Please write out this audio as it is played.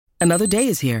Another day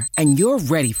is here, and you're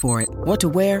ready for it. What to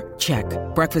wear? Check.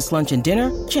 Breakfast, lunch, and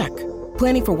dinner? Check.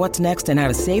 Planning for what's next and how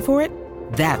to save for it?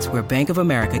 That's where Bank of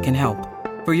America can help.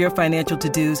 For your financial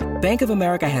to-dos, Bank of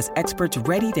America has experts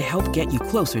ready to help get you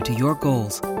closer to your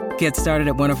goals. Get started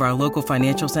at one of our local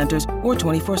financial centers or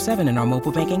 24/7 in our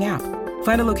mobile banking app.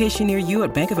 Find a location near you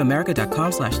at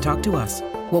bankofamerica.com/talktous.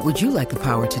 What would you like the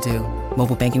power to do?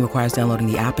 Mobile banking requires downloading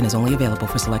the app and is only available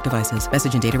for select devices.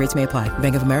 Message and data rates may apply.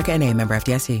 Bank of America N.A., member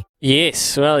FDIC.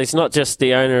 Yes, well, he's not just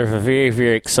the owner of a very,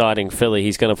 very exciting filly.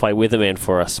 He's going to play weatherman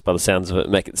for us, by the sounds of it,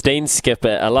 Mick. It's Dean Skipper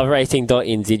at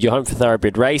loveracing.nz, your home for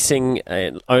thoroughbred racing.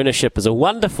 And ownership is a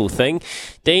wonderful thing.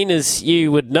 Dean, as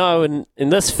you would know, in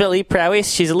this filly, Prowess,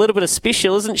 she's a little bit of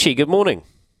special, isn't she? Good morning.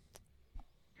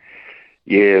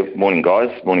 Yeah, morning,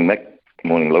 guys. Morning, Mick.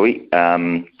 Morning, Louis.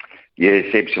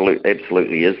 Yes,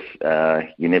 absolutely is.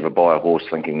 You never buy a horse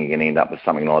thinking you're going to end up with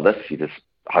something like this. You just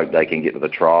hope they can get to the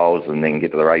trials and then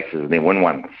get to the races and then win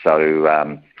one. So,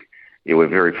 yeah, we're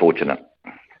very fortunate.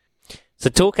 So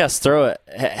talk us through it.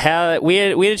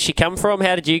 Where did she come from?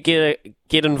 How did you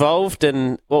get involved,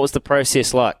 and what was the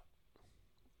process like?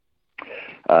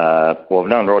 Well, I've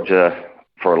known Roger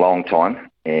for a long time,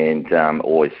 and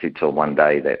always said to him one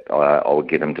day that I would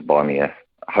get him to buy me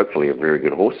hopefully a very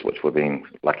good horse, which we've been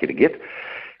lucky to get.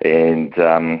 And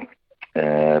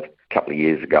a couple of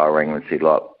years ago, I rang him and said,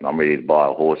 look, I'm ready to buy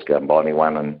a horse, go and buy me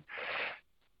one. And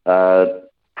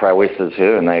Prowess is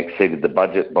her, and they exceeded the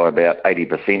budget by about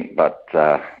 80%, but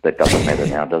that doesn't matter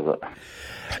now, does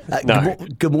it? No.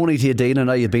 Good morning to you, Dean. I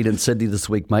know you've been in Sydney this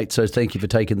week, mate, so thank you for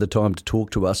taking the time to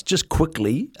talk to us. Just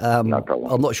quickly, No problem.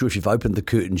 I'm not sure if you've opened the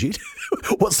curtains yet.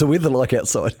 What's the weather like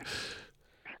outside?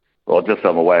 Well, just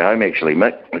on my way home, actually,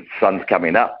 Mick. The sun's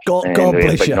coming up. God we had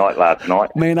bless a big you. night last night.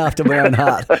 Man after my own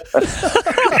heart. Yeah, that's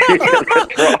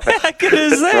right. How good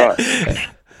is that? Right.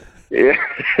 Yeah.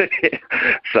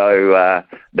 So,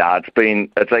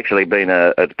 it's actually been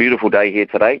a beautiful day here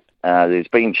today. There's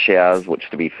been showers, which,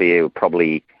 to be fair, are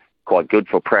probably quite good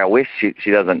for Prowess. She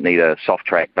doesn't need a soft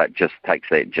track, but just takes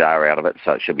that jar out of it,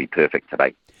 so it should be perfect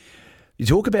today. You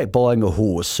talk about buying a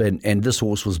horse, and this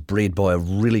horse was bred by a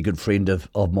really good friend of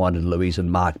mine and Louise,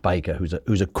 and Mark Baker,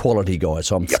 who's a quality guy,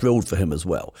 so I'm thrilled for him as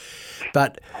well.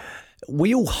 But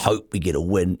we all hope we get a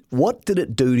win. What did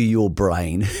it do to your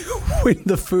brain when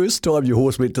the first time your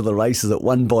horse went to the races it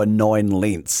won by 9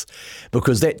 lengths?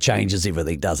 Because that changes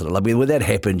everything, doesn't it? I mean, when that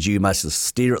happens, you must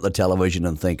stare at the television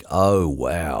and think, oh,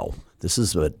 wow, this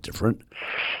is a bit different.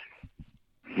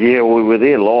 Yeah, we were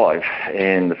there live,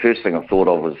 and the first thing I thought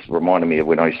of was reminding me of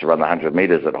when I used to run the 100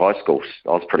 metres at high school.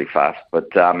 I was pretty fast, but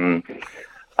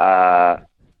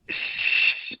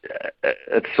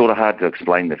it's sort of hard to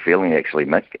explain the feeling, actually,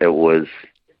 Mick. It was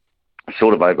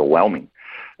sort of overwhelming.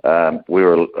 It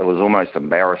was almost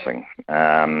embarrassing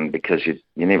because you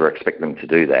never expect them to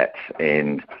do that,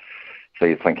 and so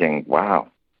you're thinking, wow,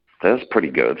 that's pretty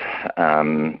good.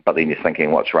 But then you're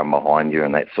thinking, what's run behind you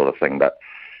and that sort of thing. But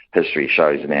history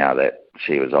shows now that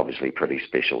she was obviously pretty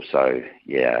special. So,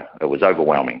 yeah, it was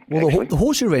overwhelming. Well, the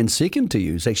horse who ran second to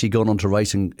you has actually gone on to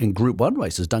race in Group 1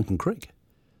 races, Duncan Creek.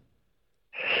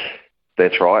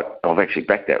 That's right. I've actually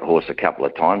backed that horse a couple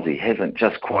of times. He hasn't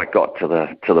just quite got to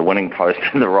the winning post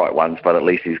in the right ones, but at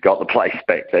least he's got the place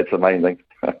back. That's the main thing.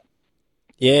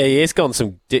 Yeah, he has gone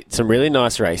some really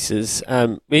nice races.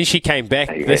 When she came back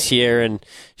this year, and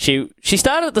she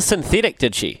started the synthetic,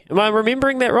 did she? Am I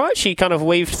remembering that right? She kind of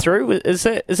weaved through. Is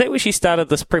that where she started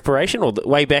this preparation, or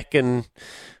way back in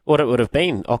what it would have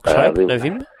been, October,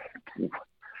 November?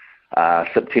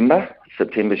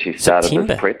 September she started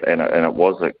this prep, and it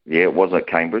was at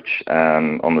Cambridge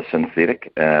on the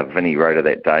synthetic. Vinny rode her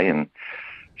that day, and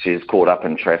she was caught up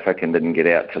in traffic and didn't get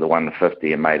out to the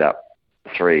 150 and made up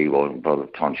 3. Well, by the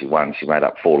time she won, she made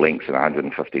up 4 lengths in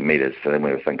 150 metres. So then we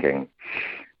were thinking,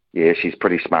 yeah, she's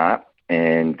pretty smart,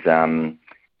 and so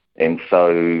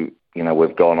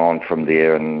we've gone on from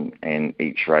there, and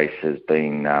each race has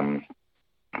been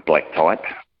black type,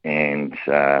 and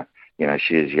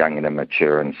she is young and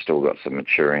immature and still got some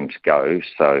maturing to go.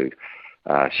 So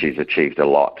she's achieved a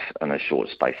lot in a short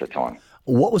space of time.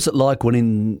 What was it like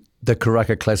winning the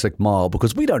Karaka Classic Mile?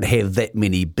 Because we don't have that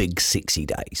many big, sexy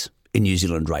days in New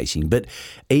Zealand racing, but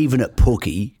even at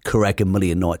Pookie, Karaka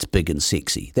Million Night's big and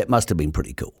sexy. That must have been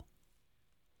pretty cool.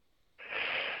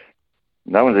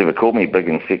 No one's ever called me big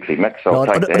and sexy, Mick, so I'll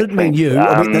take that. I didn't mean you.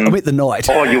 I meant the night.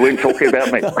 Oh, you weren't talking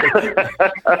about me.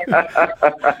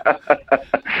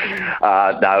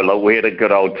 No, look, we had a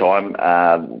good old time.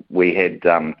 We had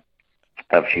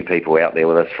a few people out there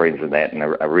with us, friends and that, and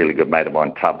a really good mate of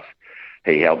mine, Tubbs,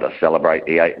 he helped us celebrate.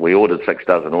 We ordered 6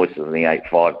 dozen oysters and he ate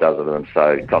 5 dozen of them, so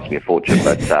it cost me a fortune.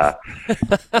 But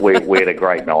we had a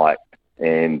great night,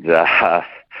 and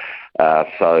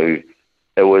so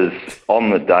it was on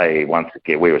the day. Once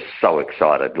again, we were so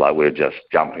excited, like we were just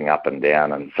jumping up and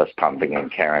down and fist pumping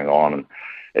and carrying on. And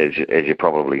as you've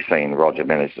probably seen, Roger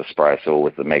managed to spray us all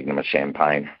with the Magnum of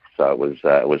champagne, so it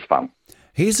was fun.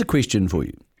 Here's a question for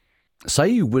you. Say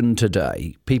you win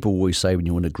today, people always say when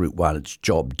you win a Group 1, it's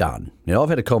job done. Now, I've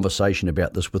had a conversation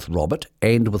about this with Robert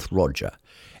and with Roger,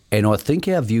 and I think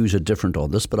our views are different on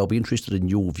this, but I'll be interested in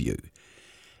your view.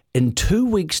 In 2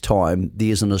 weeks' time,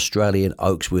 there's an Australian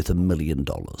Oaks worth $1 million.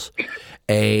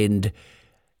 And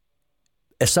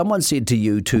if someone said to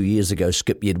you 2 years ago,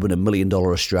 Skip, you'd win $1 million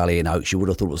Australian Oaks, you would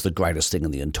have thought it was the greatest thing in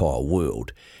the entire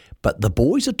world. But the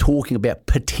boys are talking about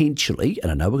potentially,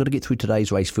 and I know we're going to get through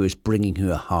today's race first, bringing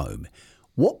her home.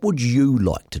 What would you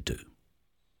like to do?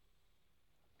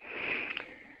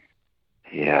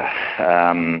 Yeah.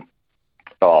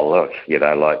 Oh, look,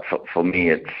 like for me,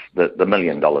 it's the $1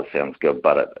 million sounds good,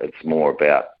 but it's more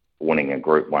about winning a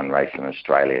Group 1 race in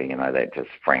Australia. That just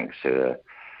franks her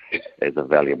as a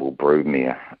valuable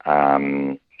broodmare.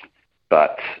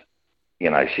 But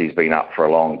she's been up for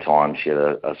a long time. She had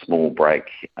a small break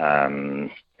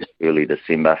early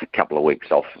December, a couple of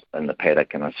weeks off in the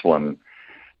paddock and a swim.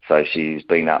 So she's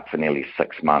been up for nearly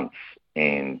 6 months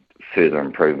and further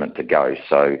improvement to go.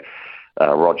 So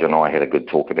Roger and I had a good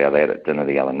talk about that at dinner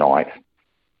the other night.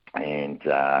 And,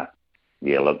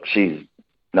 look, she's,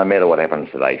 no matter what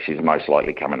happens today, she's most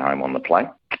likely coming home on the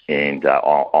plane. And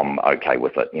I'm okay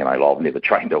with it. I've never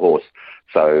trained a horse,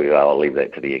 so I'll leave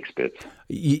that to the experts.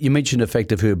 You mentioned the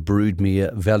fact of her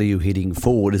broodmare value heading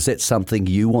forward. Is that something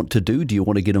you want to do? Do you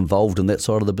want to get involved in that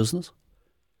side of the business?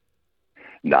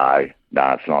 No,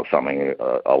 it's not something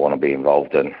I want to be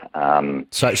involved in.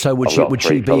 So would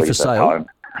she be for sale?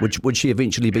 Would she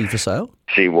eventually be for sale?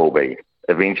 She will be.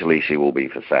 Eventually she will be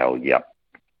for sale, yep.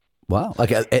 Wow.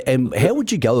 Okay. And how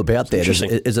would you go about that?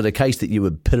 Is it a case that you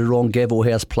would put her on Gavel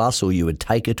House Plus, or you would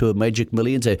take her to a Magic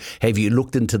Millions? Have you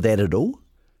looked into that at all?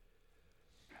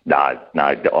 No,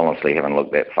 honestly, haven't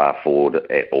looked that far forward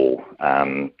at all.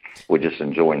 We're just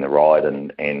enjoying the ride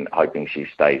and hoping she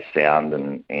stays sound.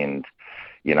 And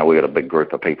we've got a big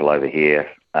group of people over here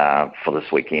for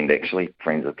this weekend, actually.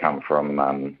 Friends have come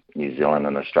from New Zealand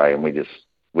and Australia, and we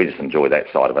just enjoy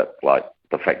that side of it. Like,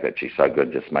 the fact that she's so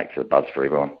good just makes it a buzz for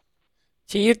everyone.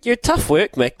 Gee, you're tough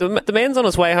work, Mick. The man's on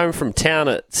his way home from town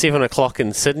at 7 o'clock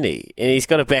in Sydney, and he's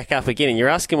got to back up again, and you're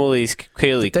asking all these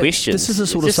curly questions. This is the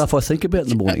sort of stuff I think about in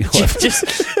the morning.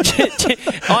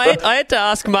 I had to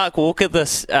ask Mark Walker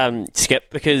this, Skip,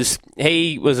 because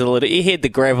he had the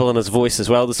gravel in his voice as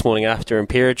well this morning after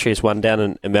Imperatrice won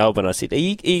down in Melbourne. I said, are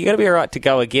you going to be all right to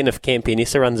go again if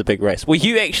Campionessa runs a big race? Well,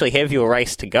 you actually have your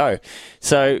race to go.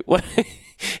 So what...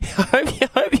 I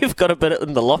hope you've got a bit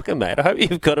in the locker, mate. I hope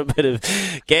you've got a bit of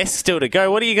gas still to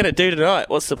go. What are you going to do tonight?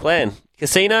 What's the plan?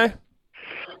 Casino?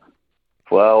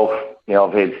 Well,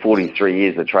 I've had 43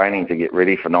 years of training to get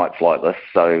ready for nights like this,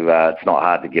 so it's not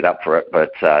hard to get up for it. But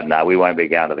no, we won't be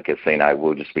going to the casino.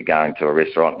 We'll just be going to a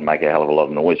restaurant and make a hell of a lot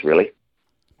of noise, really.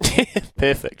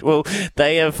 Perfect. Well,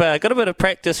 they have got a bit of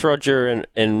practice, Roger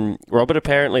and Robert.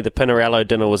 Apparently the Pinarello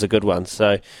dinner was a good one.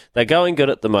 So they're going good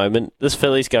at the moment. This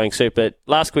filly's going super.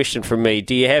 Last question from me.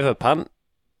 Do you have a punt?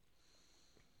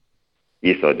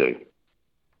 Yes, I do.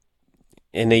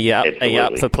 And are you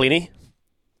up for plenty?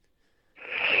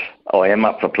 I am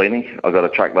up for plenty. I got a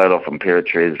truckload off from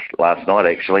Imperatrice last night,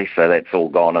 actually, so that's all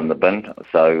gone in the bin.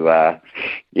 So,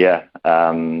 we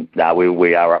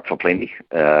are up for plenty.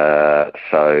 So,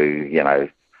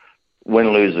 win,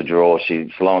 lose, or draw, so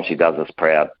long as she does us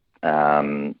proud.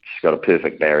 She's got a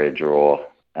perfect barrier draw.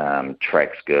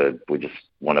 Track's good. We just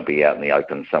want to be out in the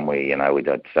open somewhere. We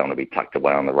don't want to be tucked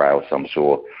away on the rail, so I'm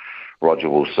sure Roger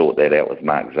will sort that out with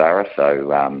Mark Zara.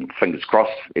 So, fingers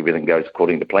crossed, everything goes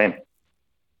according to plan.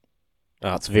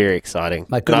 Oh, it's very exciting.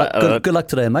 Mate, good luck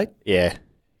today, mate. Yeah,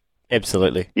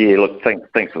 absolutely. Yeah, look,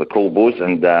 thanks for the call, boys.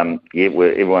 And,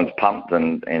 everyone's pumped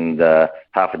and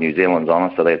half of New Zealand's on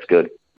us, so that's good.